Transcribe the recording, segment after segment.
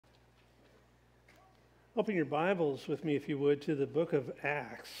Open your Bibles with me, if you would, to the book of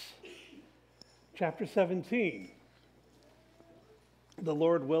Acts, chapter 17. The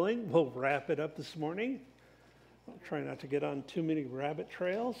Lord willing, we'll wrap it up this morning. I'll try not to get on too many rabbit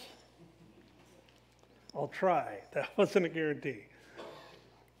trails. I'll try. That wasn't a guarantee.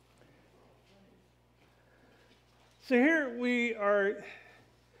 So here we are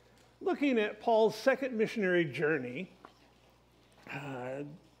looking at Paul's second missionary journey.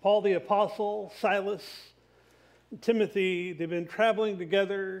 Paul the Apostle, Silas, Timothy, they've been traveling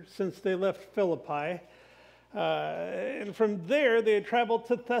together since they left Philippi. And from there, they had traveled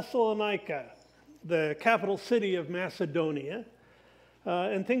to Thessalonica, the capital city of Macedonia.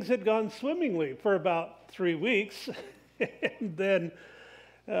 And things had gone swimmingly for about 3 weeks. And then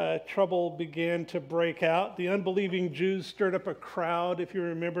trouble began to break out. The unbelieving Jews stirred up a crowd, if you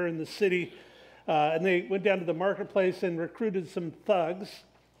remember, in the city. And they went down to the marketplace and recruited some thugs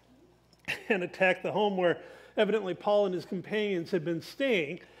and attacked the home where evidently Paul and his companions had been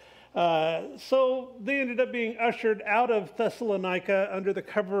staying. So they ended up being ushered out of Thessalonica under the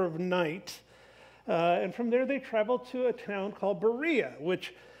cover of night. And from there they traveled to a town called Berea,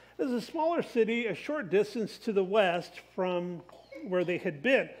 which is a smaller city a short distance to the west from where they had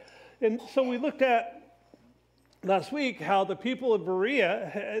been. And so we looked at last week how the people of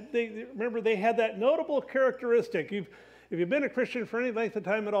Berea, they had that notable characteristic. If you've been a Christian for any length of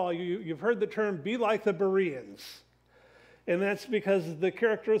time at all, you've heard the term, be like the Bereans. And that's because the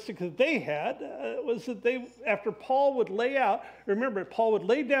characteristic that they had was that after Paul would lay out, remember, Paul would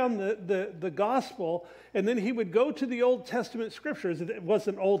lay down the gospel, and then he would go to the Old Testament scriptures. It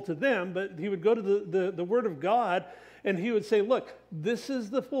wasn't old to them, but he would go to the Word of God, and he would say, look, this is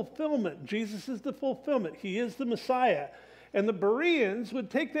the fulfillment. Jesus is the fulfillment. He is the Messiah. And the Bereans would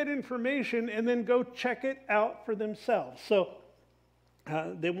take that information and then go check it out for themselves. So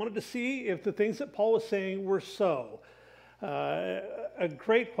they wanted to see if the things that Paul was saying were so. A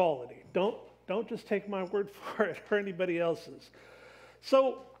great quality. Don't just take my word for it or anybody else's.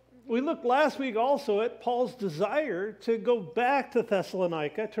 So we looked last week also at Paul's desire to go back to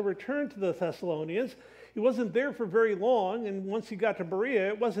Thessalonica, to return to the Thessalonians. He wasn't there for very long, and once he got to Berea,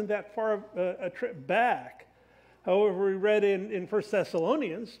 it wasn't that far a trip back. However, we read in 1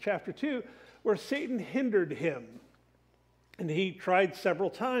 Thessalonians chapter 2 where Satan hindered him, and he tried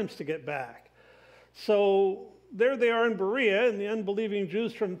several times to get back. So there they are in Berea, and the unbelieving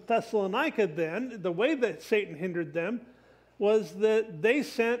Jews from Thessalonica then, the way that Satan hindered them was that they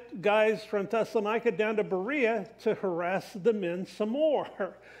sent guys from Thessalonica down to Berea to harass the men some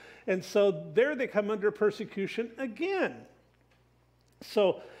more. And so there they come under persecution again.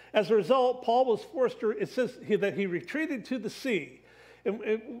 So as a result, Paul was forced to, it says that he retreated to the sea.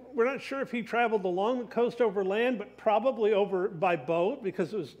 And we're not sure if he traveled along the coast over land, but probably over by boat,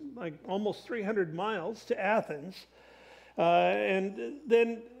 because it was like almost 300 miles to Athens. And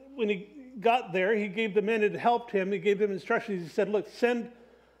then when he got there, he gave the men that helped him, he gave them instructions. He said, look, send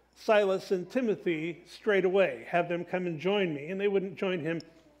Silas and Timothy straight away. Have them come and join me. And they wouldn't join him.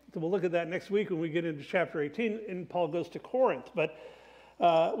 So we'll look at that next week when we get into chapter 18, and Paul goes to Corinth. But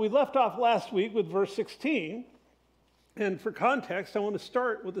we left off last week with verse 16. And for context, I want to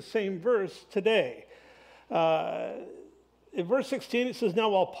start with the same verse today. In verse 16, it says, now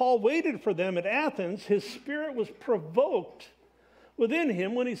while Paul waited for them at Athens, his spirit was provoked within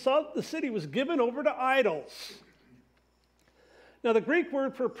him when he saw that the city was given over to idols. Now, the Greek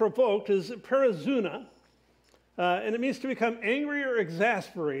word for provoked is perazuna, and it means to become angry or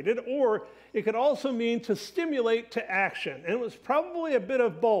exasperated, or it could also mean to stimulate to action. And it was probably a bit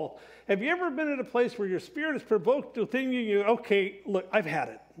of both. Have you ever been at a place where your spirit is provoked within you? Okay, look, I've had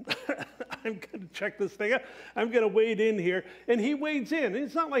it. I'm going to check this thing out. I'm going to wade in here. And he wades in.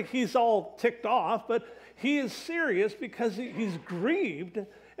 It's not like he's all ticked off, but he is serious because he's grieved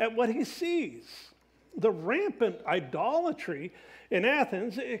at what he sees. The rampant idolatry in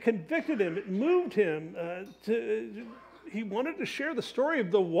Athens, it convicted him. It moved him he wanted to share the story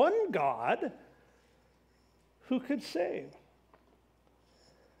of the one God who could save.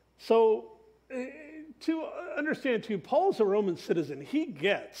 So to understand too, Paul's a Roman citizen. He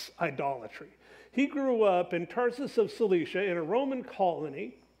gets idolatry. He grew up in Tarsus of Cilicia in a Roman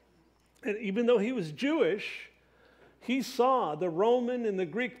colony. And even though he was Jewish, he saw the Roman and the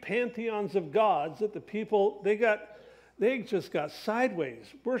Greek pantheons of gods that the people, they just got sideways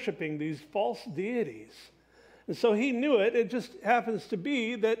worshiping these false deities. And so he knew it. It just happens to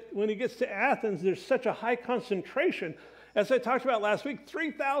be that when he gets to Athens, there's such a high concentration. As I talked about last week,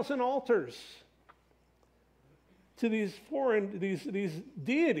 3,000 altars to these these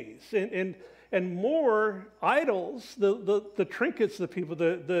deities, and more idols, the trinkets, the people,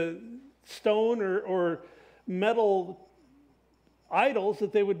 the stone or metal idols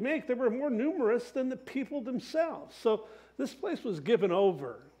that they would make, they were more numerous than the people themselves. So this place was given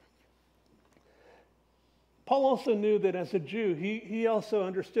over. Paul also knew that as a Jew, he also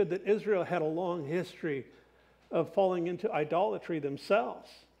understood that Israel had a long history of falling into idolatry themselves.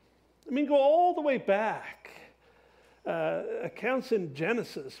 I mean, go all the way back. Accounts in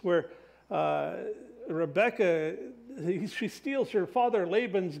Genesis where Rebekah, she steals her father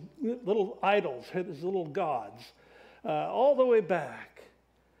Laban's little idols, his little gods, all the way back.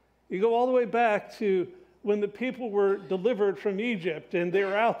 You go all the way back to when the people were delivered from Egypt and they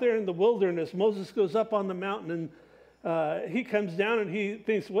were out there in the wilderness. Moses goes up on the mountain and he comes down and he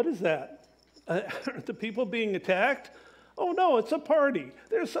thinks, what is that? Are the people being attacked? Oh no, it's a party.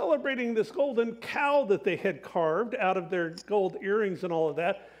 They're celebrating this golden cow that they had carved out of their gold earrings and all of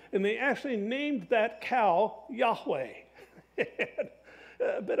that. And they actually named that cow Yahweh.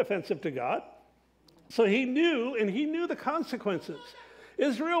 A bit offensive to God. So he knew, and he knew the consequences.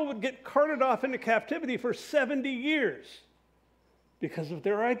 Israel would get carted off into captivity for 70 years because of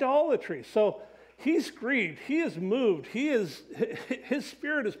their idolatry. So he's grieved, he is moved, his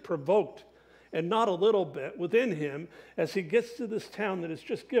spirit is provoked, and not a little bit, within him as he gets to this town that is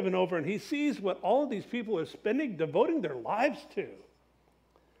just given over, and he sees what all of these people are devoting their lives to.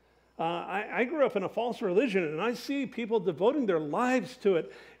 I grew up in a false religion, and I see people devoting their lives to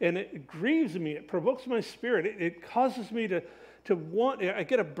it, and it grieves me. It provokes my spirit. It causes me to want, I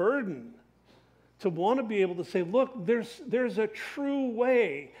get a burden to want to be able to say, look, there's a true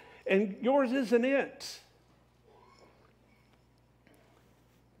way, and yours isn't it.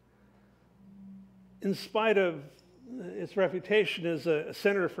 In spite of its reputation as a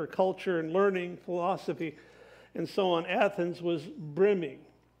center for culture and learning, philosophy, and so on, Athens was brimming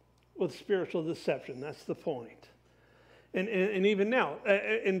with spiritual deception. That's the point. And even now,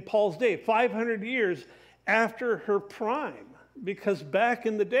 in Paul's day, 500 years after her prime, because back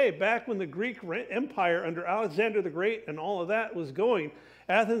in the day, back when the Greek Empire under Alexander the Great and all of that was going,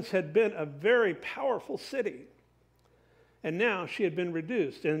 Athens had been a very powerful city. And now she had been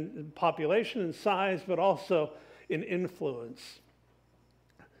reduced in population and size, but also in influence.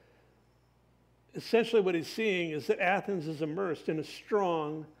 Essentially what he's seeing is that Athens is immersed in a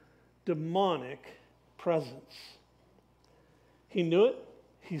strong demonic presence. He knew it,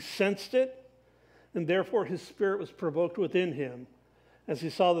 he sensed it, and therefore his spirit was provoked within him as he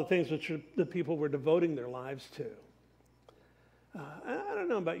saw the things which the people were devoting their lives to. I don't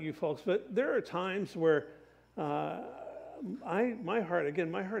know about you folks, but there are times where my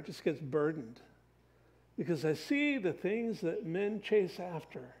heart just gets burdened because I see the things that men chase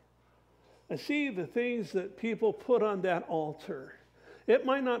after. I see the things that people put on that altar. It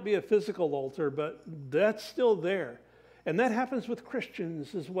might not be a physical altar, but that's still there. And that happens with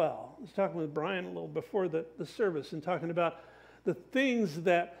Christians as well. I was talking with Brian a little before the service and talking about the things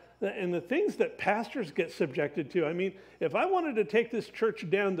that pastors get subjected to. I mean, if I wanted to take this church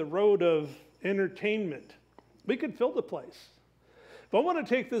down the road of entertainment, we could fill the place. If I want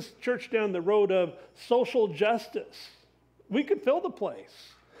to take this church down the road of social justice, we could fill the place.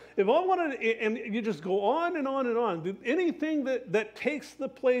 If I wanted, and you just go on and on and on, anything that takes the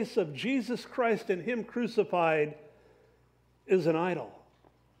place of Jesus Christ and him crucified is an idol.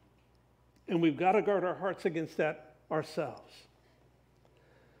 And we've got to guard our hearts against that ourselves.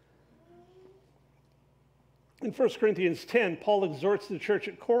 In 1 Corinthians 10, Paul exhorts the church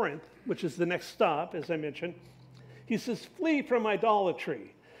at Corinth, which is the next stop, as I mentioned. He says, flee from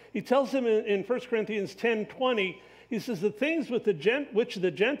idolatry. He tells them in 1 Corinthians 10:20, he says, the things which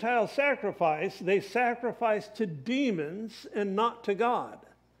the Gentiles sacrifice, they sacrifice to demons and not to God.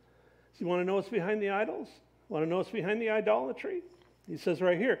 So you want to know what's behind the idols? Want to know what's behind the idolatry? He says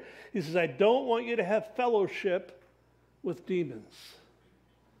right here, he says, I don't want you to have fellowship with demons.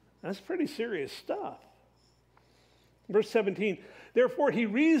 That's pretty serious stuff. Verse 17, therefore he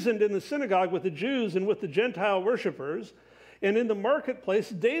reasoned in the synagogue with the Jews and with the Gentile worshipers, and in the marketplace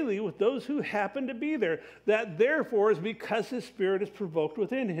daily with those who happened to be there. That therefore is because his spirit is provoked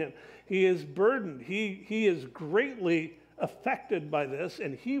within him. He is burdened. He is greatly affected by this,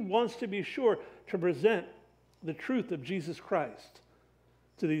 and he wants to be sure to present the truth of Jesus Christ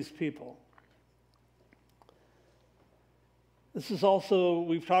to these people. This is also,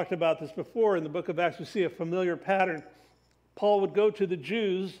 we've talked about this before in the book of Acts, we see a familiar pattern. Paul would go to the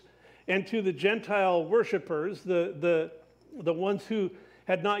Jews and to the Gentile worshipers, the ones who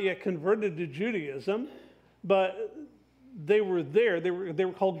had not yet converted to Judaism, but they were there. They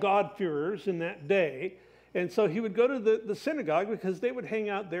were called God-fearers in that day. And so he would go to the synagogue because they would hang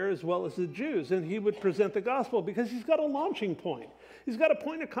out there as well as the Jews. And he would present the gospel because he's got a launching point. He's got a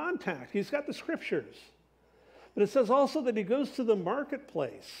point of contact. He's got the scriptures. But it says also that he goes to the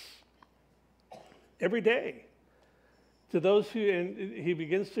marketplace every day to those who, and he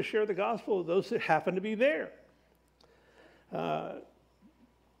begins to share the gospel with those that happen to be there.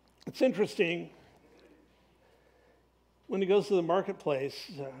 It's interesting. When he goes to the marketplace,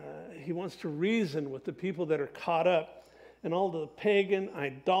 he wants to reason with the people that are caught up in all the pagan,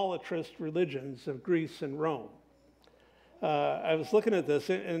 idolatrous religions of Greece and Rome. I was looking at this,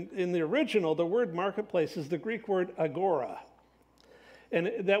 and in the original, the word marketplace is the Greek word agora.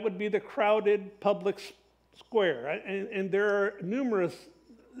 And that would be the crowded public square. And there are numerous,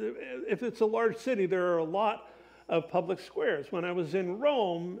 if it's a large city, there are a lot of public squares. When I was in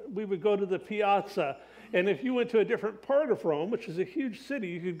Rome, we would go to the piazza. And if you went to a different part of Rome, which is a huge city,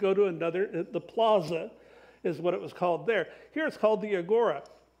 you could go to another, the plaza is what it was called there. Here it's called the agora.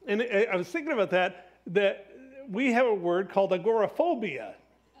 And I was thinking about that we have a word called agoraphobia.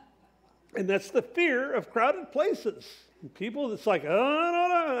 And that's the fear of crowded places. And people, it's like, oh, no,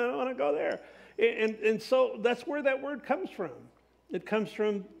 I don't want to go there. And so that's where that word comes from. It comes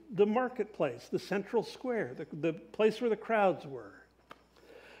from the marketplace, the central square, the place where the crowds were.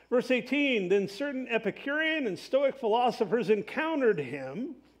 Verse 18, then certain Epicurean and Stoic philosophers encountered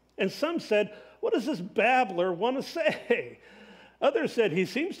him, and some said, what does this babbler want to say? Others said, he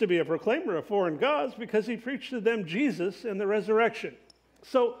seems to be a proclaimer of foreign gods because he preached to them Jesus and the resurrection.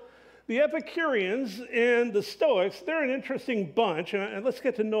 So the Epicureans and the Stoics, they're an interesting bunch, and let's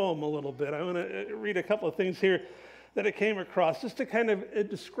get to know them a little bit. I want to read a couple of things here that I came across just to kind of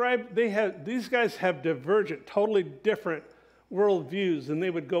describe, these guys have divergent, totally different worldviews, and they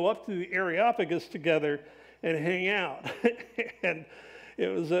would go up to the Areopagus together and hang out. And it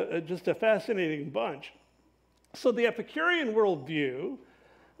was just a fascinating bunch. So the Epicurean worldview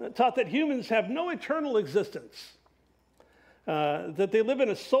taught that humans have no eternal existence, that they live in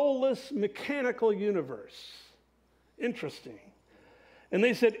a soulless, mechanical universe. Interesting. And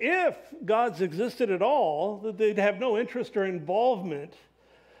they said if gods existed at all, that they'd have no interest or involvement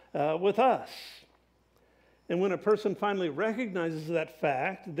with us. And when a person finally recognizes that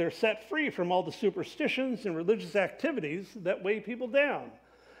fact, they're set free from all the superstitions and religious activities that weigh people down.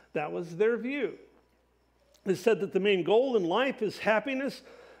 That was their view. They said that the main goal in life is happiness,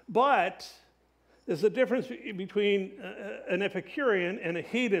 but there's a difference between an Epicurean and a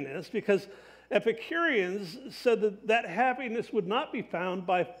hedonist, because Epicureans said that happiness would not be found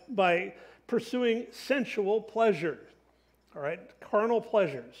by pursuing sensual pleasure, all right, carnal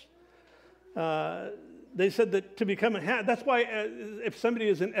pleasures. They said that to become that's why if somebody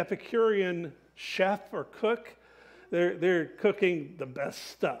is an Epicurean chef or cook, they're cooking the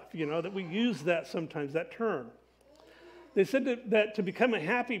best stuff, that we use that sometimes, that term. They said that to become a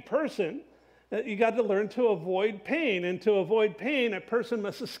happy person, you got to learn to avoid pain. And to avoid pain, a person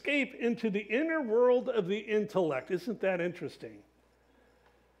must escape into the inner world of the intellect. Isn't that interesting?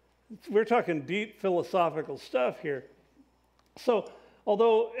 We're talking deep philosophical stuff here. So,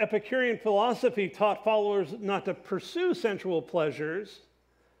 although Epicurean philosophy taught followers not to pursue sensual pleasures,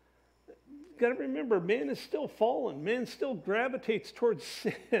 you've got to remember, man is still fallen. Man still gravitates towards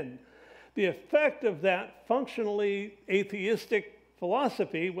sin. The effect of that functionally atheistic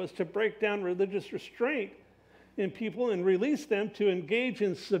philosophy was to break down religious restraint in people and release them to engage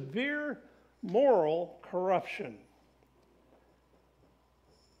in severe moral corruption.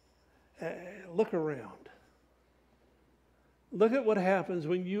 Look around. Look at what happens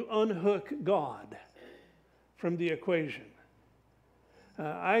when you unhook God from the equation.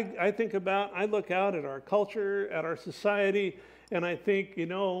 I look out at our culture, at our society, and I think,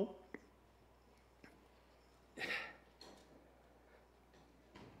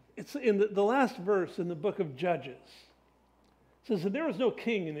 it's in the last verse in the book of Judges. It says that there was no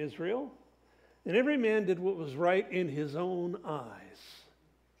king in Israel, and every man did what was right in his own eyes.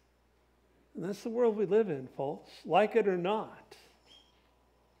 And that's the world we live in, folks, like it or not.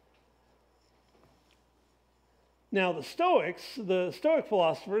 Now, the Stoic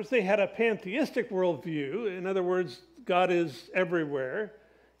philosophers, they had a pantheistic worldview. In other words, God is everywhere.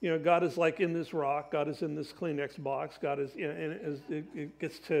 God is like in this rock. God is in this Kleenex box. God is, and it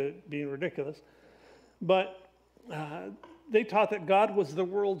gets to being ridiculous. But they taught that God was the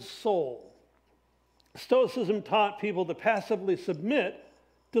world's soul. Stoicism taught people to passively submit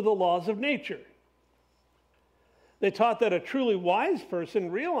to the laws of nature. They taught that a truly wise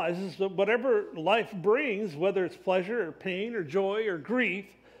person realizes that whatever life brings, whether it's pleasure or pain or joy or grief,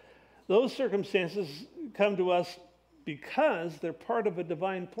 those circumstances come to us because they're part of a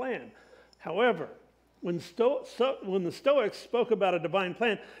divine plan. However, When the Stoics spoke about a divine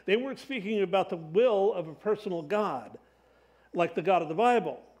plan, they weren't speaking about the will of a personal God, like the God of the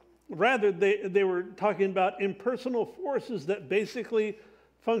Bible. Rather, they were talking about impersonal forces that basically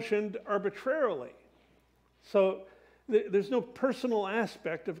functioned arbitrarily. So there's no personal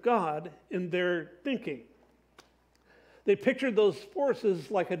aspect of God in their thinking. They pictured those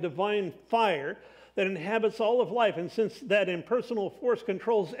forces like a divine fire that inhabits all of life. And since that impersonal force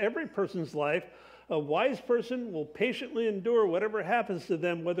controls every person's life, a wise person will patiently endure whatever happens to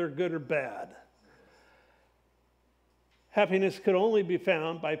them, whether good or bad. Happiness could only be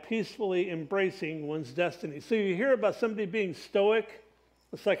found by peacefully embracing one's destiny. So you hear about somebody being stoic,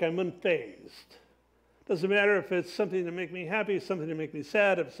 it's like I'm unfazed. Doesn't matter if it's something to make me happy, something to make me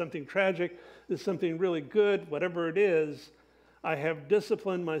sad, if it's something tragic, it's something really good, whatever it is, I have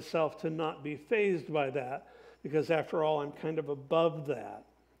disciplined myself to not be fazed by that, because after all, I'm kind of above that.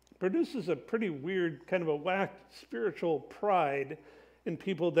 It produces a pretty weird, kind of a whacked spiritual pride in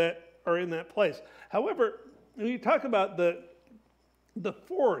people that are in that place. However, when you talk about the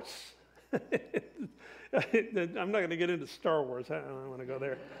force, I'm not going to get into Star Wars, I don't want to go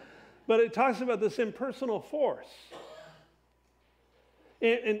there. But it talks about this impersonal force.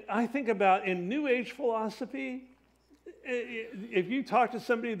 And I think about in New Age philosophy, if you talk to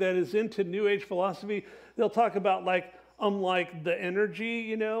somebody that is into New Age philosophy, they'll talk about like the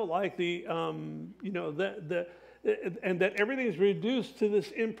energy, like and that everything is reduced to this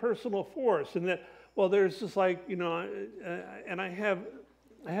impersonal force, and that, well, there's just like, and I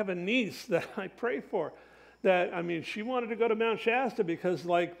have a niece that I pray for. That, she wanted to go to Mount Shasta because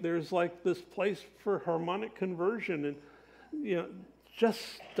there's this place for harmonic conversion and, just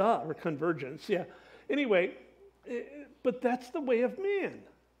stuff, or convergence, yeah. Anyway, but that's the way of man.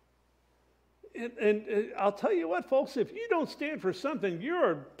 And I'll tell you what, folks, if you don't stand for something,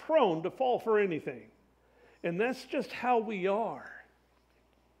 you're prone to fall for anything. And that's just how we are.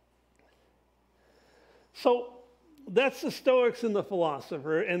 So, that's the Stoics and the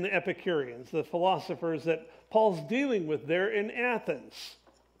philosopher and the Epicureans, the philosophers that Paul's dealing with there in Athens.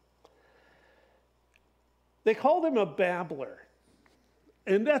 They called him a babbler.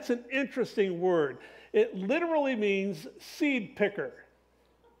 And that's an interesting word. It literally means seed picker.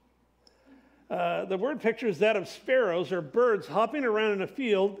 The word pictures that of sparrows or birds hopping around in a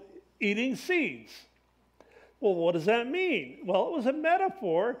field eating seeds. Well, what does that mean? Well, it was a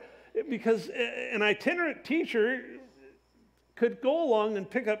metaphor because an itinerant teacher could go along and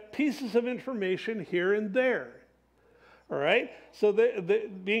pick up pieces of information here and there. All right? So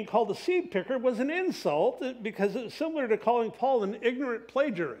being called a seed picker was an insult because it was similar to calling Paul an ignorant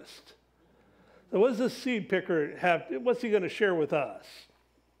plagiarist. So what does this seed picker have? What's he going to share with us?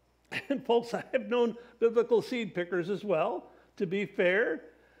 And folks, I have known biblical seed pickers as well, to be fair.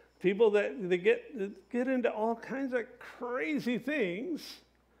 People that they get into all kinds of crazy things.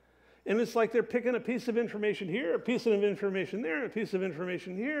 And it's like they're picking a piece of information here, a piece of information there, a piece of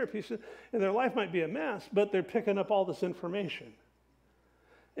information here, and their life might be a mess, but they're picking up all this information.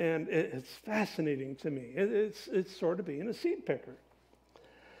 And it's fascinating to me. It's sort of being a seed picker.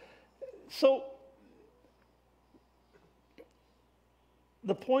 So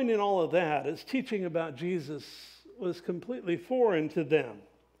the point in all of that is teaching about Jesus was completely foreign to them.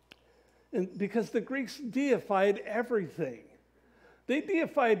 And because the Greeks deified everything. They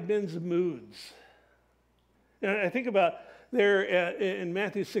deified men's moods. And I think about there in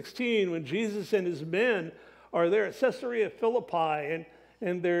Matthew 16 when Jesus and his men are there at Caesarea Philippi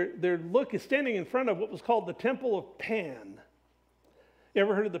and they're standing in front of what was called the Temple of Pan. You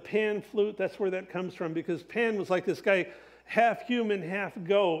ever heard of the Pan flute? That's where that comes from, because Pan was like this guy, half human, half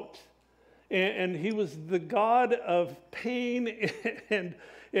goat. And he was the god of pain. And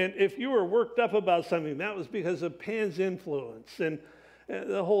if you were worked up about something, that was because of Pan's influence and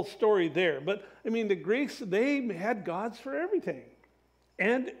the whole story there. But, the Greeks, they had gods for everything.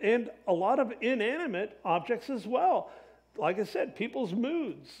 And a lot of inanimate objects as well. Like I said, people's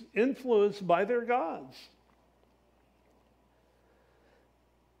moods influenced by their gods.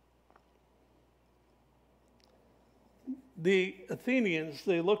 The Athenians,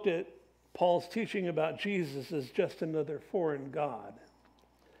 they looked at Paul's teaching about Jesus as just another foreign god.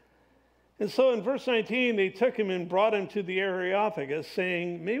 And so in verse 19, they took him and brought him to the Areopagus,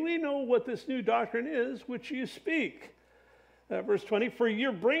 saying, "May we know what this new doctrine is which you speak?" Verse 20, "For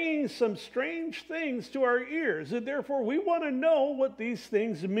you're bringing some strange things to our ears, and therefore we want to know what these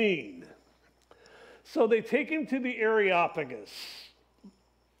things mean." So they take him to the Areopagus.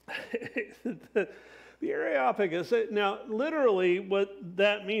 The Areopagus, now literally what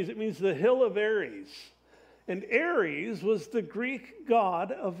that means, it means the hill of Ares. And Ares was the Greek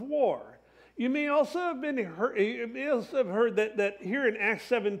god of war. You may also have heard that here in Acts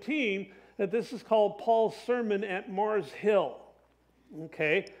 17, that this is called Paul's sermon at Mars Hill.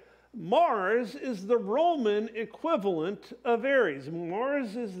 Okay? Mars is the Roman equivalent of Ares.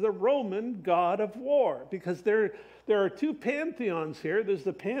 Mars is the Roman god of war, because there are two pantheons here. There's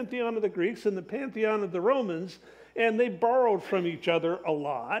the pantheon of the Greeks and the pantheon of the Romans, and they borrowed from each other a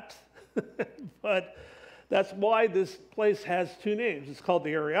lot. But that's why this place has two names. It's called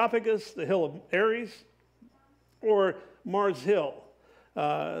the Areopagus, the Hill of Ares, or Mars Hill,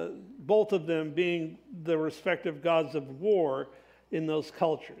 both of them being the respective gods of war in those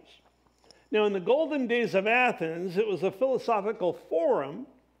cultures. Now, in the golden days of Athens, it was a philosophical forum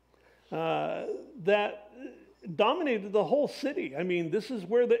that dominated the whole city. I mean, this is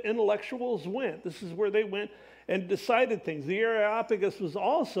where the intellectuals went. This is where they went and decided things. The Areopagus was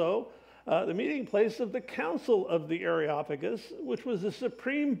also the meeting place of the Council of the Areopagus, which was the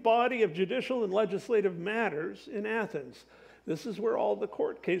supreme body of judicial and legislative matters in Athens. This is where all the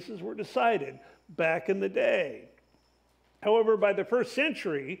court cases were decided back in the day. However, by the first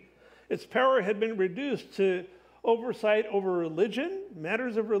century, its power had been reduced to oversight over religion,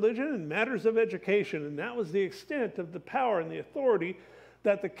 matters of religion, and matters of education. And that was the extent of the power and the authority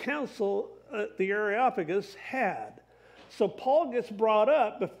that the council, the Areopagus, had. So Paul gets brought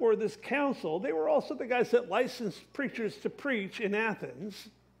up before this council. They were also the guys that licensed preachers to preach in Athens.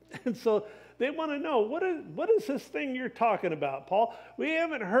 And so they want to know, what is this thing you're talking about, Paul? We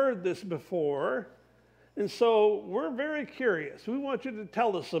haven't heard this before. And so we're very curious. We want you to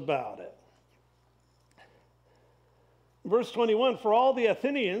tell us about it. Verse 21, for all the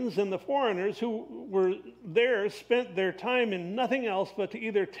Athenians and the foreigners who were there spent their time in nothing else but to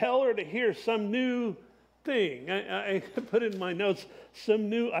either tell or to hear some new thing. I put in my notes, some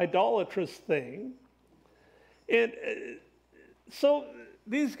new idolatrous thing. And so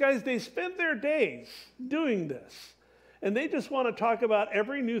these guys, they spend their days doing this. And they just want to talk about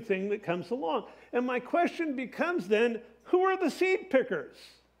every new thing that comes along. And my question becomes then, who are the seed pickers?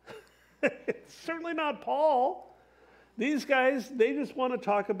 It's certainly not Paul. These guys, they just want to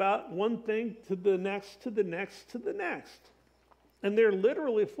talk about one thing to the next, to the next, to the next. And they're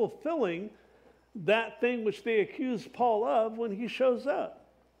literally fulfilling that thing which they accuse Paul of when he shows up.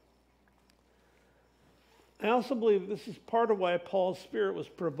 I also believe this is part of why Paul's spirit was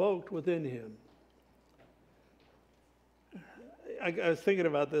provoked within him. I was thinking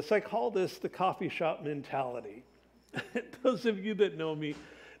about this. I call this the coffee shop mentality. Those of you that know me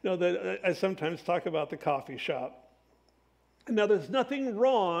know that I sometimes talk about the coffee shop. Now, there's nothing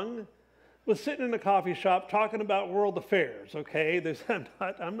wrong with sitting in a coffee shop talking about world affairs, okay?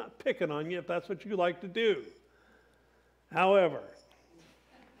 I'm not picking on you if that's what you like to do. However,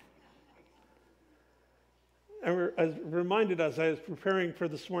 I was reminded as I was preparing for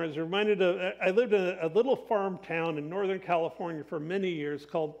this morning, I lived in a little farm town in Northern California for many years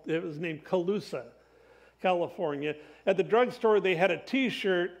it was named Colusa, California. At the drugstore, they had a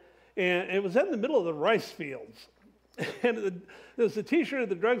T-shirt, and it was in the middle of the rice fields. And there was a T-shirt at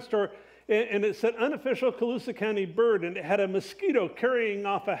the drugstore, and it said unofficial Colusa County bird, and it had a mosquito carrying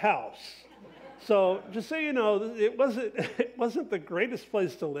off a house. So just so you know, it wasn't the greatest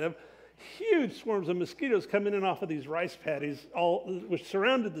place to live. Huge swarms of mosquitoes coming in off of these rice paddies, which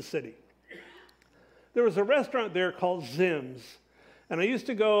surrounded the city. There was a restaurant there called Zim's, and I used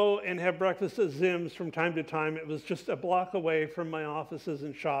to go and have breakfast at Zim's from time to time. It was just a block away from my offices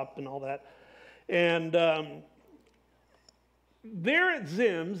and shop and all that. And there at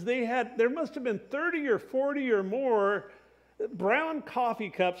Zim's, there must have been 30 or 40 or more brown coffee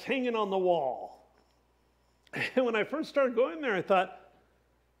cups hanging on the wall. And when I first started going there, I thought,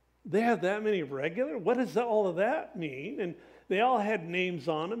 they have that many regular? What does all of that mean? And they all had names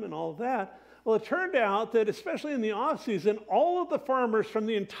on them and all of that. Well, it turned out that especially in the off season, all of the farmers from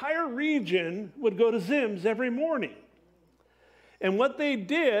the entire region would go to Zim's every morning. And what they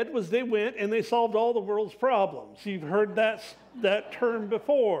did was they went and they solved all the world's problems. You've heard that term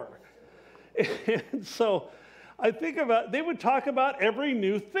before. And so I think about, they would talk about every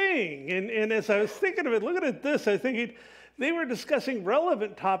new thing. And as I was thinking of it, looking at this, I was thinking, they were discussing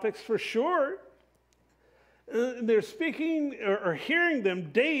relevant topics for sure. They're speaking or hearing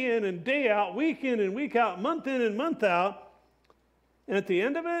them day in and day out, week in and week out, month in and month out. And at the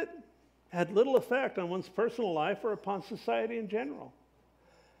end of it, had little effect on one's personal life or upon society in general.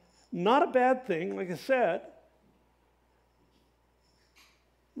 Not a bad thing, like I said.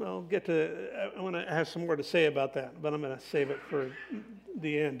 Well, I want to have some more to say about that, but I'm going to save it for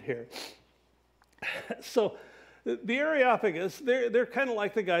the end here. So, the Areopagus, they're kind of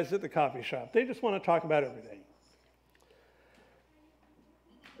like the guys at the coffee shop. They just want to talk about everything.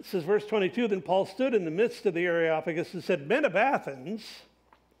 It says, verse 22, then Paul stood in the midst of the Areopagus and said, men of Athens,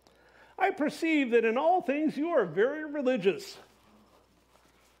 I perceive that in all things you are very religious.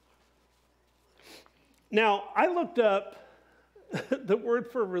 Now, I looked up the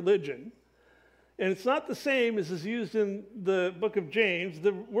word for religion, and it's not the same as is used in the book of James.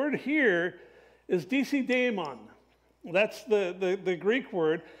 The word here is disidaimon. That's the Greek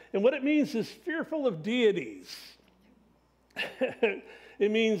word, and what it means is fearful of deities. It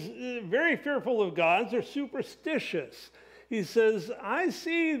means very fearful of gods or superstitious. He says, I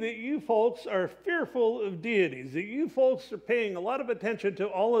see that you folks are fearful of deities, that you folks are paying a lot of attention to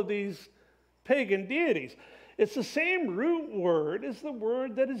all of these pagan deities. It's the same root word as the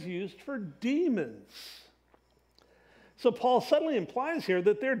word that is used for demons. So Paul subtly implies here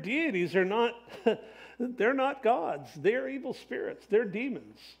that their deities are not, they're not gods. They're evil spirits. They're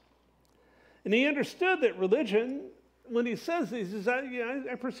demons. And he understood that religion, when he says this, he says,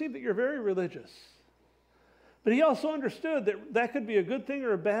 I perceive that you're very religious. But he also understood that that could be a good thing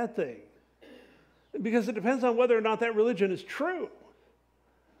or a bad thing, because it depends on whether or not that religion is true.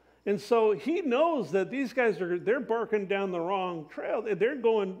 And so he knows that these guys they're barking down the wrong trail.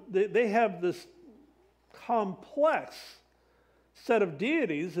 They have this complex set of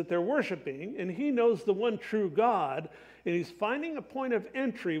deities that they're worshiping, and he knows the one true God, and he's finding a point of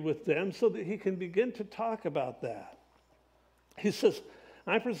entry with them so that he can begin to talk about that. He says,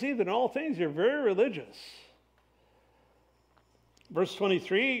 I perceive that in all things you're very religious. Verse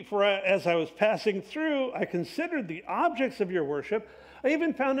 23, for as I was passing through, I considered the objects of your worship. I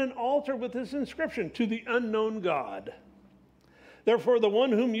even found an altar with this inscription, to the unknown God. Therefore, the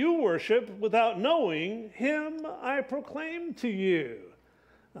one whom you worship without knowing, him I proclaim to you.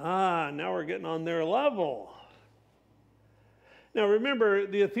 Now we're getting on their level. Now remember,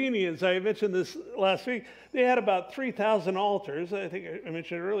 the Athenians, I mentioned this last week, they had about 3,000 altars, I think I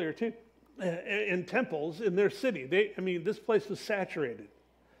mentioned it earlier too, in temples in their city. This place was saturated.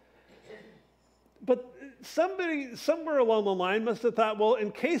 But somebody somewhere along the line must have thought, well,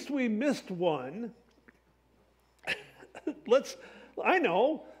 in case we missed one, let's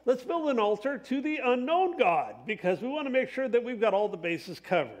build an altar to the unknown God, because we want to make sure that we've got all the bases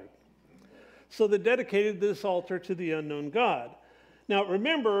covered. So they dedicated this altar to the unknown God. Now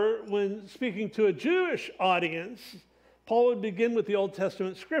remember, when speaking to a Jewish audience, Paul would begin with the Old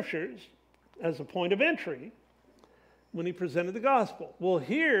Testament scriptures as a point of entry when he presented the gospel. Well,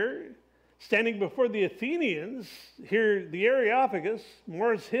 here, standing before the Athenians, here the Areopagus,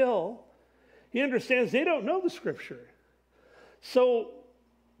 Mars Hill, he understands they don't know the scripture.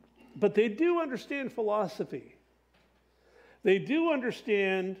 But they do understand philosophy. They do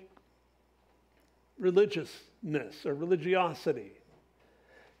understand religiousness or religiosity.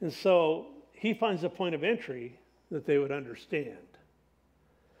 And so he finds a point of entry that they would understand.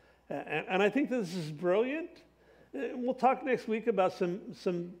 And I think this is brilliant. We'll talk next week about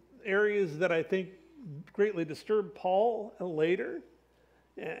some areas that I think greatly disturbed Paul later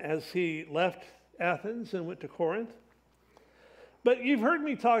as he left Athens and went to Corinth. But you've heard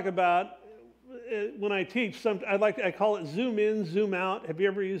me talk about, when I teach, I call it zoom in, zoom out. Have you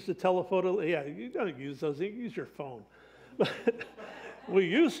ever used a telephoto? Yeah, you don't use those. You use your phone. But we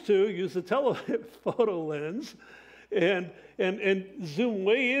used to use a telephoto lens and zoom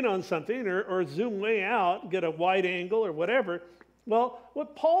way in on something or zoom way out, get a wide angle or whatever. Well,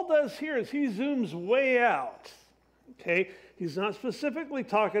 what Paul does here is he zooms way out. Okay? He's not specifically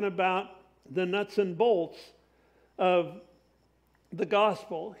talking about the nuts and bolts of the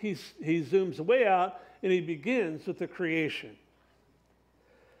gospel. He zooms way out and he begins with the creation.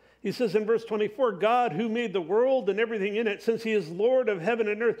 He says in verse 24, God who made the world and everything in it, since he is Lord of heaven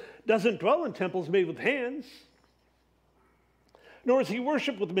and earth, doesn't dwell in temples made with hands, nor is he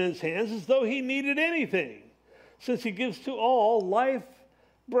worshipped with men's hands as though he needed anything, since he gives to all life,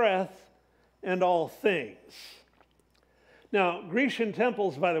 breath, and all things. Now, Grecian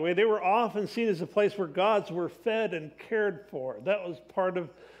temples, by the way, they were often seen as a place where gods were fed and cared for. That was part of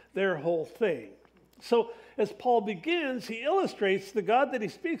their whole thing. So as Paul begins, he illustrates the God that he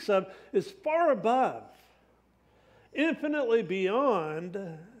speaks of is far above, infinitely beyond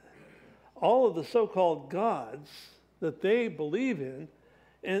all of the so-called gods that they believe in,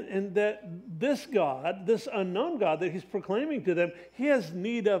 and that this God, this unknown God that he's proclaiming to them, he has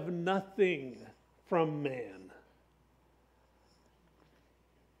need of nothing from man.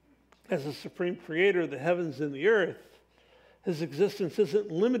 As the supreme creator of the heavens and the earth, his existence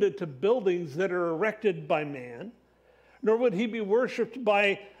isn't limited to buildings that are erected by man, nor would he be worshipped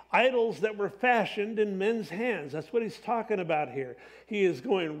by idols that were fashioned in men's hands. That's what he's talking about here. He is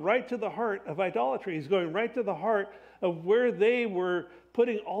going right to the heart of idolatry. He's going right to the heart of where they were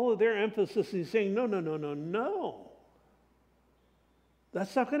putting all of their emphasis. He's saying, no, no, no, no, no.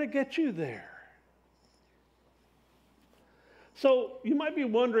 That's not going to get you there. So you might be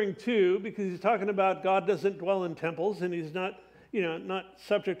wondering too, because he's talking about God doesn't dwell in temples and he's not, not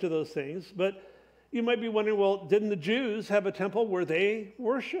subject to those things. But you might be wondering, well, didn't the Jews have a temple where they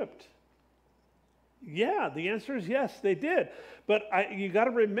worshiped? Yeah, the answer is yes, they did. But you got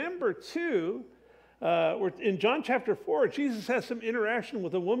to remember too, in John chapter 4, Jesus has some interaction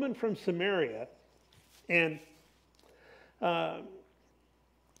with a woman from Samaria. And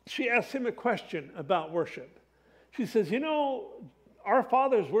she asks him a question about worship. She says, our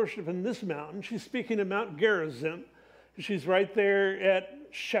fathers worship in this mountain. She's speaking of Mount Gerizim. She's right there at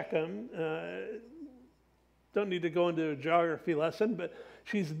Shechem. Don't need to go into a geography lesson, but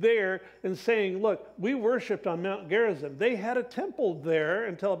she's there and saying, look, we worshiped on Mount Gerizim. They had a temple there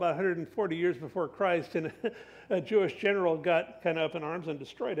until about 140 years before Christ, and a Jewish general got kind of up in arms and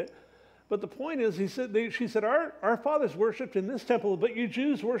destroyed it. But the point is, she said, our fathers worshiped in this temple, but you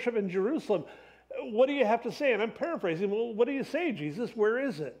Jews worship in Jerusalem. What do you have to say? And I'm paraphrasing. Well, what do you say, Jesus? Where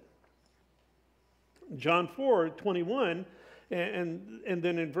is it? John 4:21, and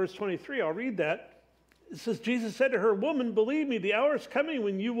then in verse 23, I'll read that. It says, Jesus said to her, woman, believe me, the hour is coming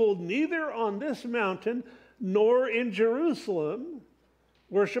when you will neither on this mountain nor in Jerusalem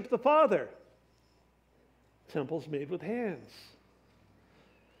worship the Father. Temples made with hands.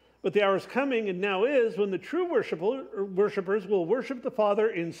 But the hour is coming, and now is, when the true worshipers will worship the Father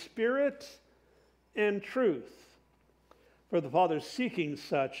in spirit and truth. For the Father is seeking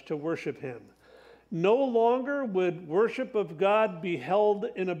such to worship him. No longer would worship of God be held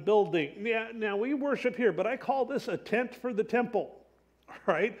in a building. Yeah, now we worship here, but I call this a tent for the temple. All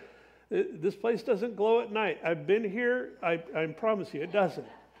right? This place doesn't glow at night. I've been here. I promise you, it doesn't.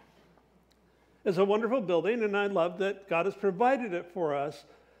 It's a wonderful building, and I love that God has provided it for us.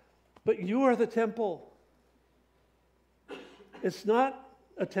 But you are the temple. It's not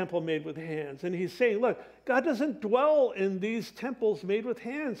a temple made with hands. And he's saying, look, God doesn't dwell in these temples made with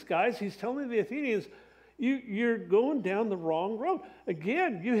hands, guys. He's telling the Athenians, you're going down the wrong road.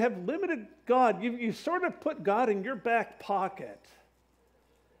 Again, you have limited God. You sort of put God in your back pocket.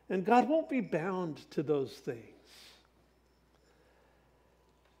 And God won't be bound to those things.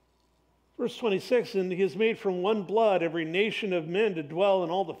 Verse 26, and he has made from one blood every nation of men to dwell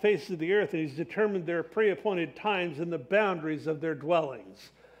in all the faces of the earth, and he's determined their pre-appointed times and the boundaries of their dwellings.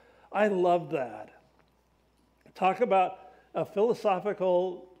 I love that. Talk about a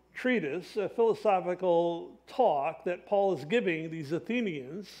philosophical treatise, a philosophical talk that Paul is giving these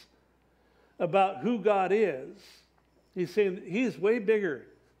Athenians about who God is. He's saying he's way bigger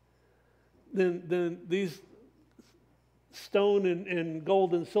than these stone and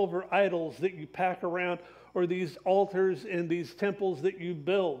gold and silver idols that you pack around, or these altars and these temples that you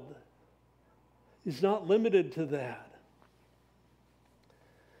build. He's not limited to that.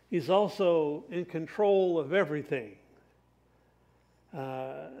 He's also in control of everything.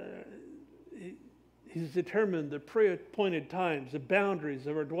 He's determined the pre-appointed times, the boundaries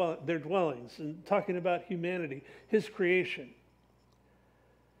of their dwellings, and talking about humanity, his creation.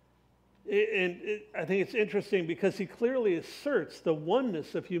 I think it's interesting because he clearly asserts the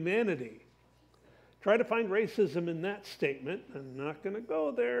oneness of humanity. Try to find racism in that statement. I'm not going to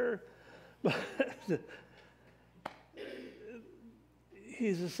go there. But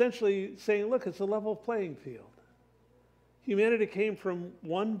he's essentially saying, look, it's a level playing field. Humanity came from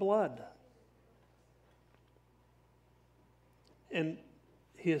one blood. And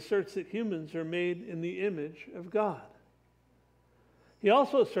he asserts that humans are made in the image of God. He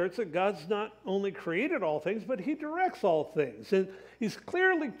also asserts that God's not only created all things, but he directs all things. And he's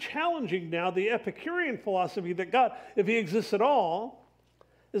clearly challenging now the Epicurean philosophy that God, if he exists at all,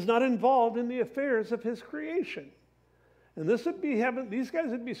 is not involved in the affairs of his creation. And these guys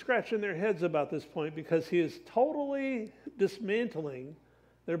would be scratching their heads about this point because he is totally dismantling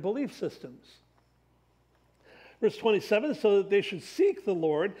their belief systems. Verse 27, so that they should seek the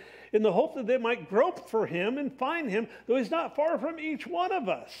Lord in the hope that they might grope for him and find him, though he's not far from each one of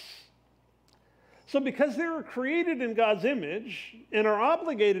us. So because they were created in God's image and are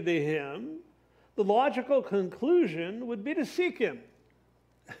obligated to him, the logical conclusion would be to seek him.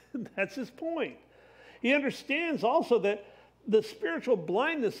 That's his point. He understands also that the spiritual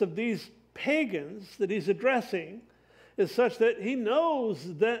blindness of these pagans that he's addressing is such that he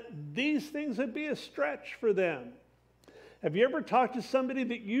knows that these things would be a stretch for them. Have you ever talked to somebody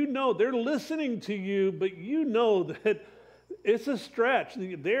that you know, they're listening to you, but you know that It's a stretch.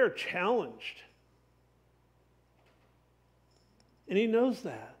 They're challenged. And he knows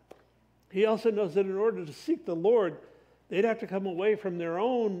that. He also knows that in order to seek the Lord, they'd have to come away from their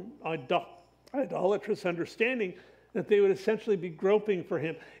own idolatrous understanding that they would essentially be groping for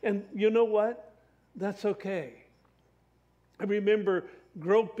him. And you know what? That's okay. I remember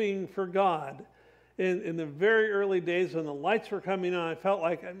groping for God in the very early days when the lights were coming on. I felt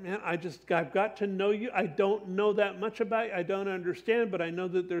like, man, I've got to know you. I don't know that much about you. I don't understand, but I know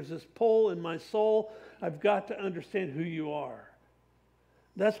that there's this pull in my soul. I've got to understand who you are.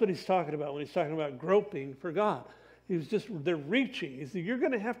 That's what he's talking about when he's talking about groping for God. They're reaching. He said, you're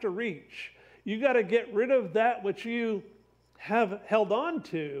going to have to reach. You got to get rid of that which you have held on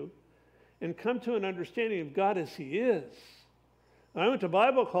to and come to an understanding of God as he is. When I went to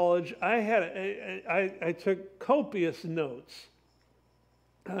Bible college, I took copious notes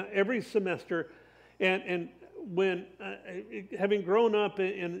every semester. And when, having grown up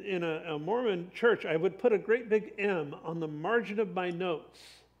in a Mormon church, I would put a great big M on the margin of my notes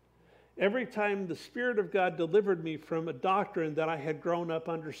every time the Spirit of God delivered me from a doctrine that I had grown up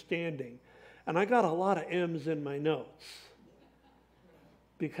understanding. And I got a lot of M's in my notes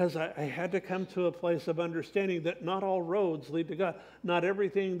because I had to come to a place of understanding that not all roads lead to God. Not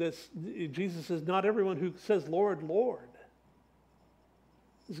everything Jesus says, not everyone who says, Lord, Lord,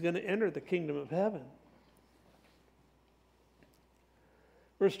 is going to enter the kingdom of heaven.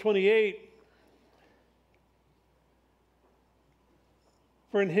 Verse 28,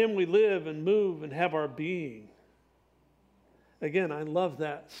 for in him we live and move and have our being. Again, I love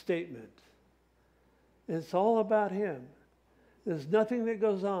that statement. It's all about him. There's nothing that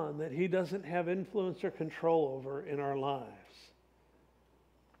goes on that he doesn't have influence or control over in our lives.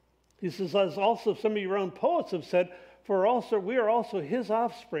 He says, as also some of your own poets have said, we are also his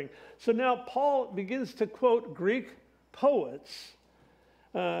offspring. So now Paul begins to quote Greek poets.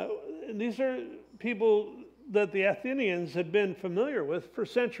 And these are people that the Athenians had been familiar with for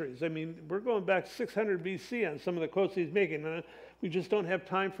centuries. I mean, we're going back 600 BC on some of the quotes he's making. And we just don't have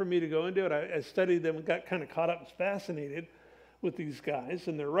time for me to go into it. I studied them and got kind of caught up and fascinated with these guys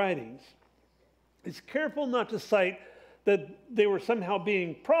and their writings. He's careful not to cite that they were somehow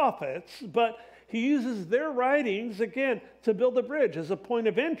being prophets, but he uses their writings, again, to build a bridge as a point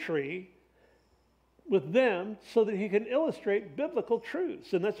of entry with them so that he can illustrate biblical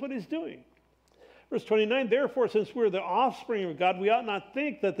truths. And that's what he's doing. Verse 29, therefore, since we're the offspring of God, we ought not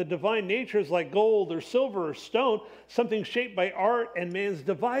think that the divine nature is like gold or silver or stone, something shaped by art and man's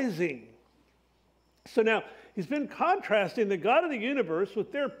devising. So now, he's been contrasting the God of the universe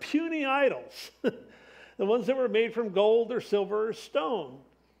with their puny idols, the ones that were made from gold or silver or stone.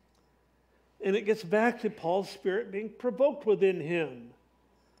 And it gets back to Paul's spirit being provoked within him.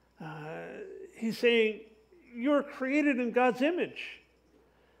 He's saying, you're created in God's image.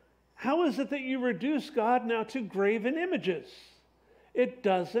 How is it that you reduce God now to graven images? It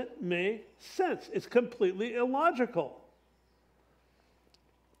doesn't make sense. It's completely illogical.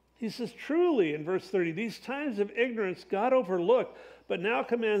 He says, truly, in verse 30, these times of ignorance God overlooked, but now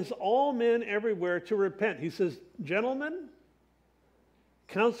commands all men everywhere to repent. He says, gentlemen,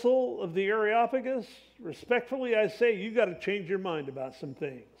 council of the Areopagus, respectfully I say, you got to change your mind about some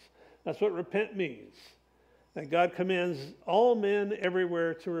things. That's what repent means. That God commands all men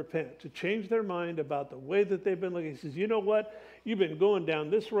everywhere to repent, to change their mind about the way that they've been looking. He says, you know what? You've been going down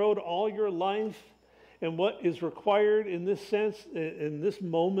this road all your life, and what is required in this sense, in this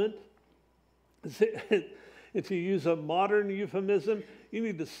moment, if you use a modern euphemism, you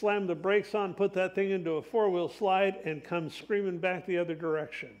need to slam the brakes on, put that thing into a four-wheel slide, and come screaming back the other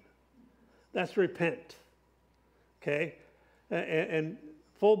direction. That's repent. Okay? And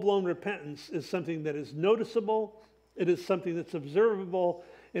full-blown repentance is something that is noticeable, it is something that's observable,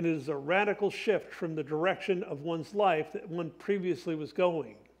 and it is a radical shift from the direction of one's life that one previously was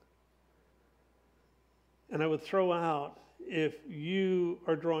going. And I would throw out, if you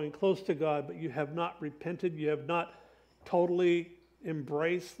are drawing close to God, but you have not repented, you have not totally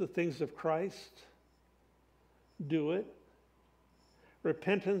embraced the things of Christ, do it.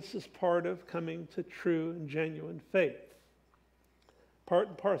 Repentance is part of coming to true and genuine faith. Part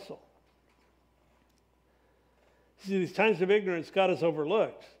and parcel. See, these times of ignorance God has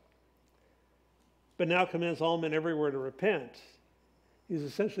overlooked, but now commands all men everywhere to repent. He's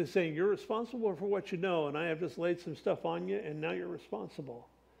essentially saying, you're responsible for what you know, and I have just laid some stuff on you, and now you're responsible.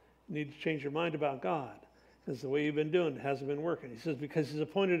 You need to change your mind about God, because the way you've been doing it hasn't been working. He says, because he's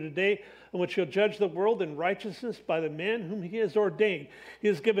appointed a day on which he'll judge the world in righteousness by the man whom he has ordained. He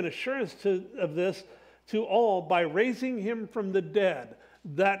has given assurance of this to all by raising him from the dead.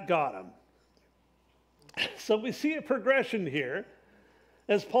 That got him. So we see a progression here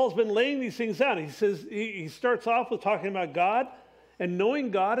as Paul's been laying these things out. He says, he starts off with talking about God and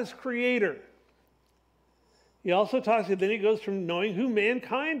knowing God as creator. He also talks, then he goes from knowing who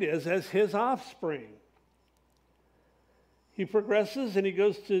mankind is as his offspring. He progresses and he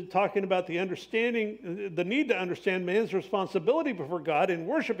goes to talking about the need to understand man's responsibility before God in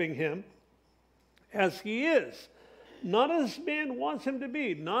worshiping him as he is. Not as man wants him to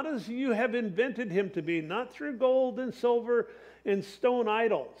be, not as you have invented him to be, not through gold and silver and stone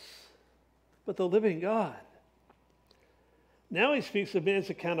idols, but the living God. Now he speaks of man's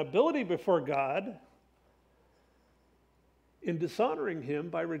accountability before God in dishonoring him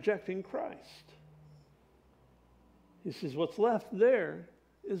by rejecting Christ. He says what's left there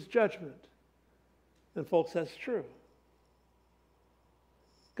is judgment. And folks, that's true.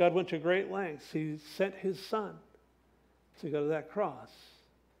 God went to great lengths. He sent his son to go to that cross.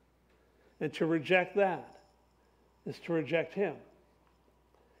 And to reject that is to reject him.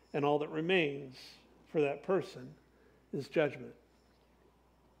 And all that remains for that person is judgment.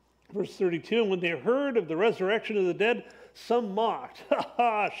 Verse 32, and when they heard of the resurrection of the dead, some mocked. Ha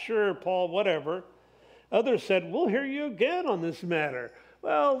ha, sure, Paul, whatever. Others said, we'll hear you again on this matter.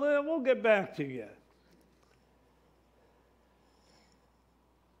 Well, we'll get back to you.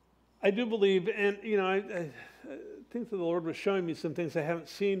 I do believe, and I think that the Lord was showing me some things I haven't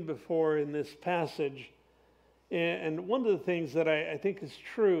seen before in this passage. And one of the things that I think is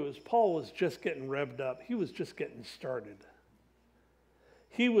true is Paul was just getting revved up. He was just getting started.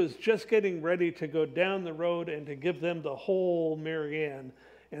 He was just getting ready to go down the road and to give them the whole Marianne,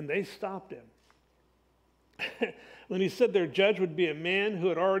 and they stopped him. When he said their judge would be a man who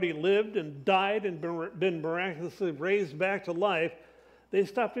had already lived and died and been miraculously raised back to life, they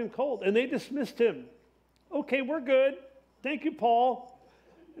stopped him cold, and they dismissed him. Okay, we're good. Thank you, Paul.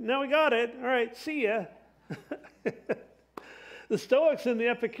 Now we got it. All right, see ya. The Stoics and the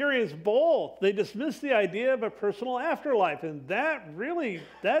Epicureans both, they dismissed the idea of a personal afterlife, and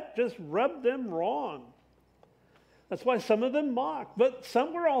that just rubbed them wrong. That's why some of them mocked, but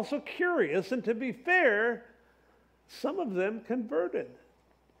some were also curious, and to be fair, some of them converted.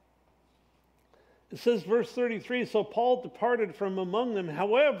 It says, verse 33, so Paul departed from among them.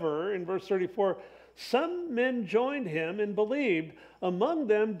 However, in verse 34, some men joined him and believed, among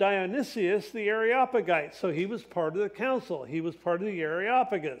them Dionysius the Areopagite. So he was part of the council. He was part of the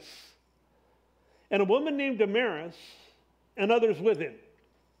Areopagus. And a woman named Damaris and others with him.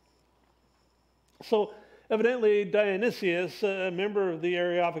 So evidently Dionysius, a member of the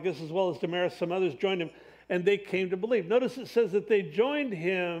Areopagus, as well as Damaris, some others joined him, and they came to believe. Notice it says that they joined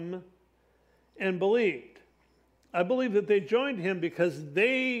him and believed. I believe that they joined him because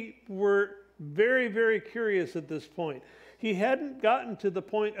they were very, very curious at this point. He hadn't gotten to the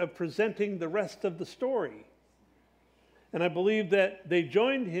point of presenting the rest of the story. And I believe that they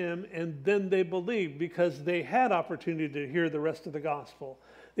joined him and then they believed because they had opportunity to hear the rest of the gospel.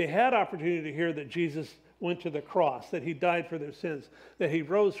 They had opportunity to hear that Jesus went to the cross, that he died for their sins, that he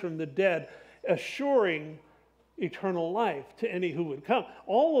rose from the dead, assuring eternal life to any who would come.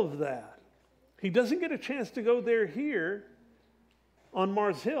 All of that. He doesn't get a chance to go there here on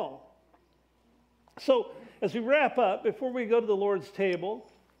Mars Hill. So as we wrap up, before we go to the Lord's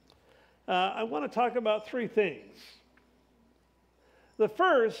table, I want to talk about three things. The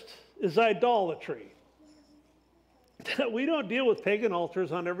first is idolatry. We don't deal with pagan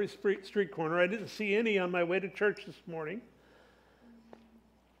altars on every street corner. I didn't see any on my way to church this morning.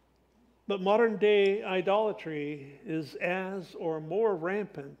 But modern day idolatry is as or more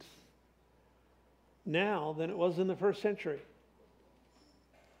rampant now than it was in the first century.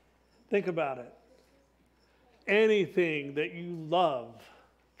 Think about it. Anything that you love,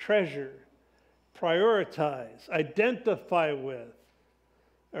 treasure, prioritize, identify with,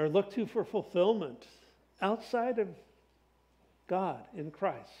 or look to for fulfillment outside of God in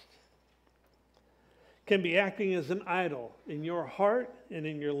Christ can be acting as an idol in your heart and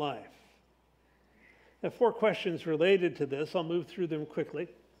in your life. I have 4 questions related to this. I'll move through them quickly.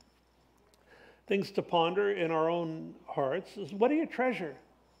 Things to ponder in our own hearts is, what do you treasure?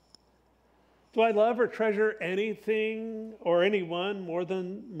 Do I love or treasure anything or anyone more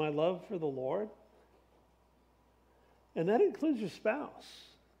than my love for the Lord? And that includes your spouse.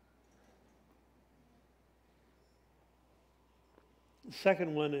 The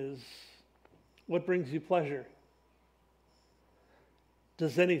second one is, what brings you pleasure?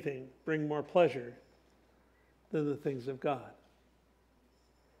 Does anything bring more pleasure than the things of God?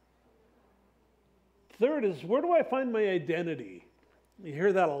 Third is, where do I find my identity? You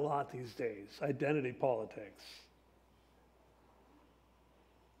hear that a lot these days, identity politics.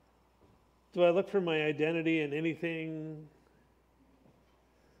 Do I look for my identity in anything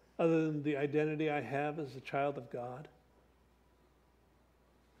other than the identity I have as a child of God?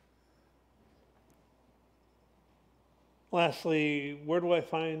 Lastly, where do I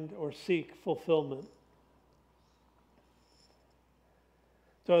find or seek fulfillment?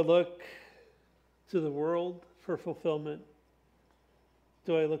 Do I look to the world for fulfillment?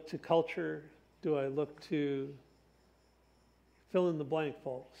 Do I look to culture? Do I look to fill in the blank,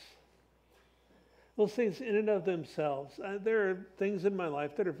 folks? Those things in and of themselves, there are things in my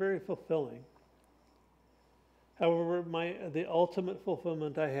life that are very fulfilling. However, the ultimate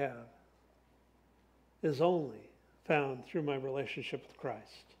fulfillment I have is only found through my relationship with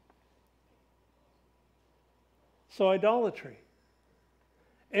Christ. So idolatry,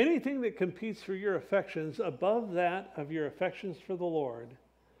 anything that competes for your affections above that of your affections for the Lord,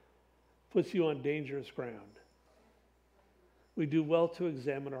 puts you on dangerous ground. We do well to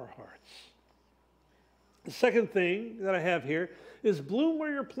examine our hearts. The second thing that I have here is bloom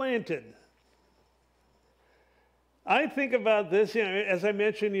where you're planted. I think about this, as I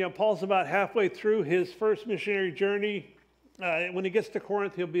mentioned, Paul's about halfway through his first missionary journey. When he gets to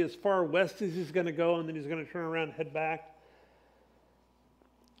Corinth, he'll be as far west as he's going to go, and then he's going to turn around and head back.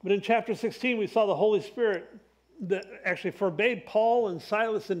 But in chapter 16, we saw the Holy Spirit that actually forbade Paul and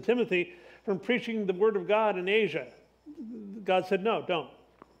Silas and Timothy from preaching the word of God in Asia. God said, no, don't.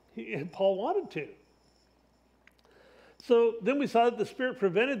 Paul wanted to. So then we saw that the Spirit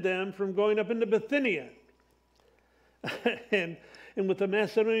prevented them from going up into Bithynia. and with the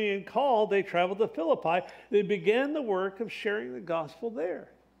Macedonian call, they traveled to Philippi. They began the work of sharing the gospel there.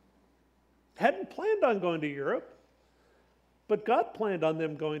 Hadn't planned on going to Europe, but God planned on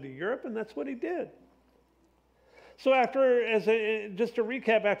them going to Europe, and that's what he did. So just to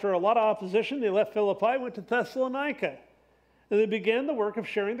recap, after a lot of opposition, they left Philippi, went to Thessalonica, and they began the work of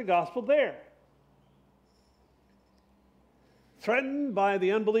sharing the gospel there. Threatened by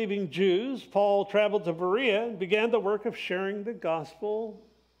the unbelieving Jews, Paul traveled to Berea and began the work of sharing the gospel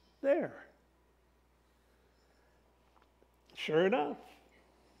there. Sure enough,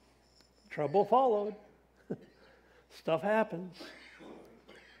 trouble followed. Stuff happens.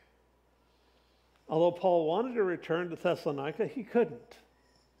 Although Paul wanted to return to Thessalonica, he couldn't.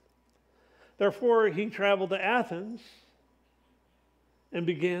 Therefore, he traveled to Athens and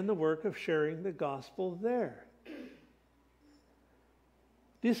began the work of sharing the gospel there.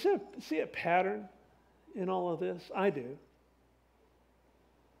 Do you see a pattern in all of this? I do.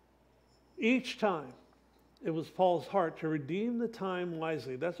 Each time, it was Paul's heart to redeem the time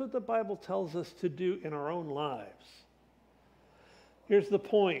wisely. That's what the Bible tells us to do in our own lives. Here's the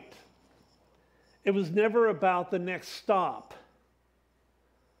point. It was never about the next stop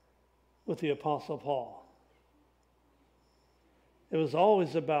with the Apostle Paul. It was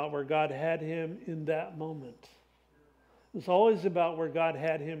always about where God had him in that moment. It was always about where God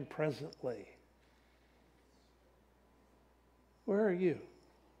had him presently. Where are you?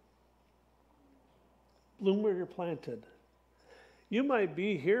 Bloom where you're planted. You might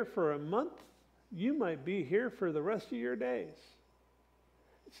be here for a month. You might be here for the rest of your days.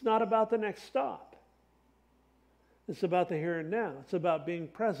 It's not about the next stop. It's about the here and now. It's about being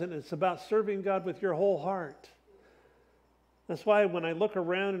present. It's about serving God with your whole heart. That's why when I look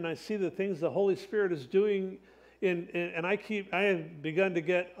around and I see the things the Holy Spirit is doing, and I have begun to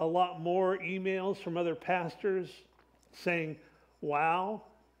get a lot more emails from other pastors saying, wow.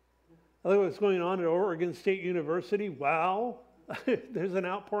 I look at what's going on at Oregon State University. Wow. There's an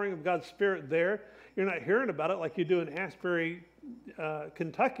outpouring of God's Spirit there. You're not hearing about it like you do in Asbury,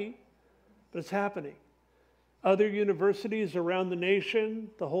 Kentucky, but it's happening. Other universities around the nation,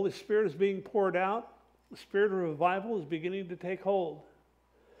 the Holy Spirit is being poured out. The spirit of revival is beginning to take hold.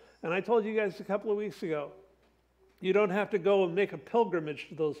 And I told you guys a couple of weeks ago, you don't have to go and make a pilgrimage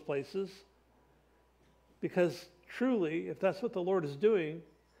to those places, because truly, if that's what the Lord is doing,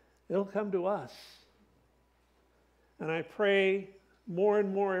 it'll come to us. And I pray more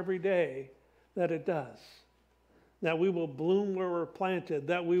and more every day that it does. That we will bloom where we're planted,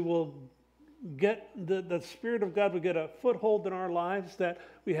 that we will get, the Spirit of God will get a foothold in our lives that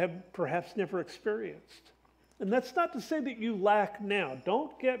we have perhaps never experienced. And that's not to say that you lack now.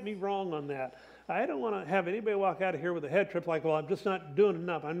 Don't get me wrong on that. I don't want to have anybody walk out of here with a head trip like, well, I'm just not doing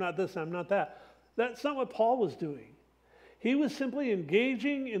enough. I'm not this, I'm not that. That's not what Paul was doing. He was simply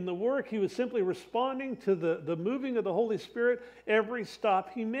engaging in the work. He was simply responding to the moving of the Holy Spirit every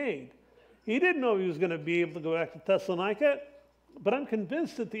stop he made. He didn't know he was going to be able to go back to Thessalonica, but I'm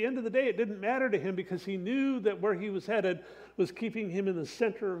convinced at the end of the day it didn't matter to him, because he knew that where he was headed was keeping him in the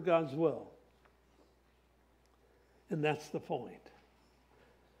center of God's will. And that's the point.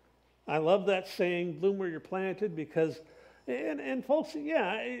 I love that saying, bloom where you're planted, because, and folks,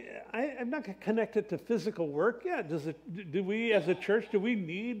 yeah, I'm not going to connect it to physical work. Yeah, do we as a church, do we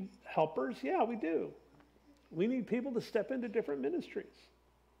need helpers? Yeah, we do. We need people to step into different ministries.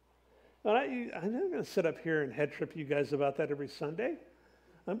 But I'm not going to sit up here and head trip you guys about that every Sunday.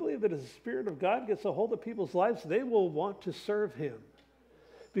 I believe that as the Spirit of God gets a hold of people's lives, they will want to serve him.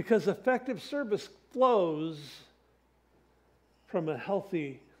 Because effective service flows from a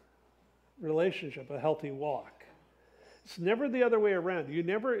healthy relationship, a healthy walk. It's never the other way around.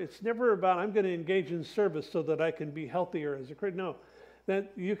 It's never about, I'm going to engage in service so that I can be healthier as a Christian. No,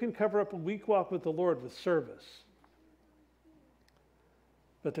 that you can cover up a weak walk with the Lord with service.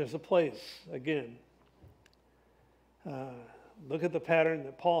 But there's a place, again. Look at the pattern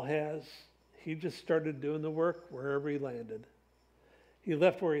that Paul has. He just started doing the work wherever he landed. He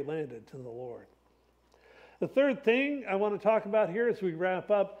left where he landed to the Lord. The third thing I want to talk about here as we wrap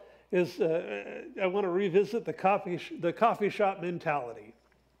up is I want to revisit the coffee shop mentality.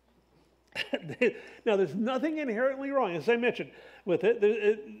 Now, there's nothing inherently wrong, as I mentioned, with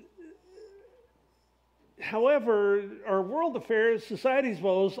it. However, our world affairs, society's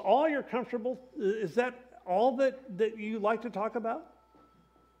woes, all you're comfortable, is that all that you like to talk about?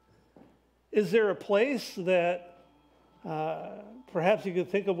 Is there a place that perhaps you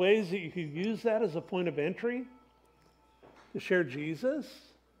could think of ways that you could use that as a point of entry to share Jesus?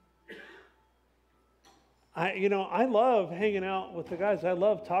 I love hanging out with the guys. I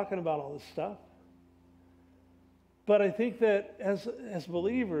love talking about all this stuff. But I think that as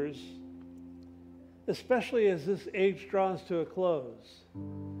believers, especially as this age draws to a close,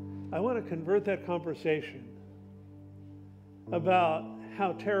 I want to convert that conversation about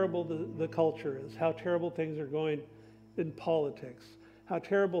how terrible the culture is, how terrible things are going in politics, how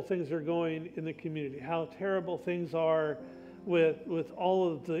terrible things are going in the community, how terrible things are with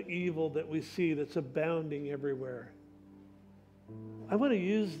all of the evil that we see that's abounding everywhere. I want to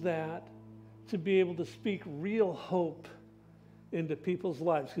use that to be able to speak real hope into people's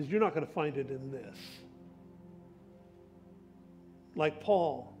lives, because you're not going to find it in this. Like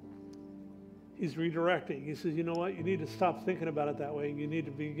Paul, he's redirecting. He says, you know what? You need to stop thinking about it that way. You need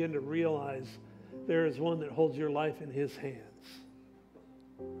to begin to realize there is one that holds your life in his hands.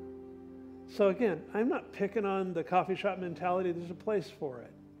 So again, I'm not picking on the coffee shop mentality. There's a place for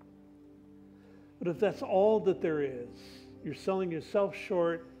it. But if that's all that there is, you're selling yourself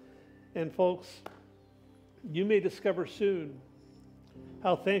short. And folks, you may discover soon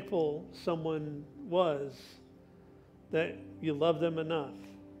how thankful someone was that you love them enough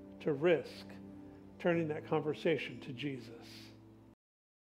to risk turning that conversation to Jesus.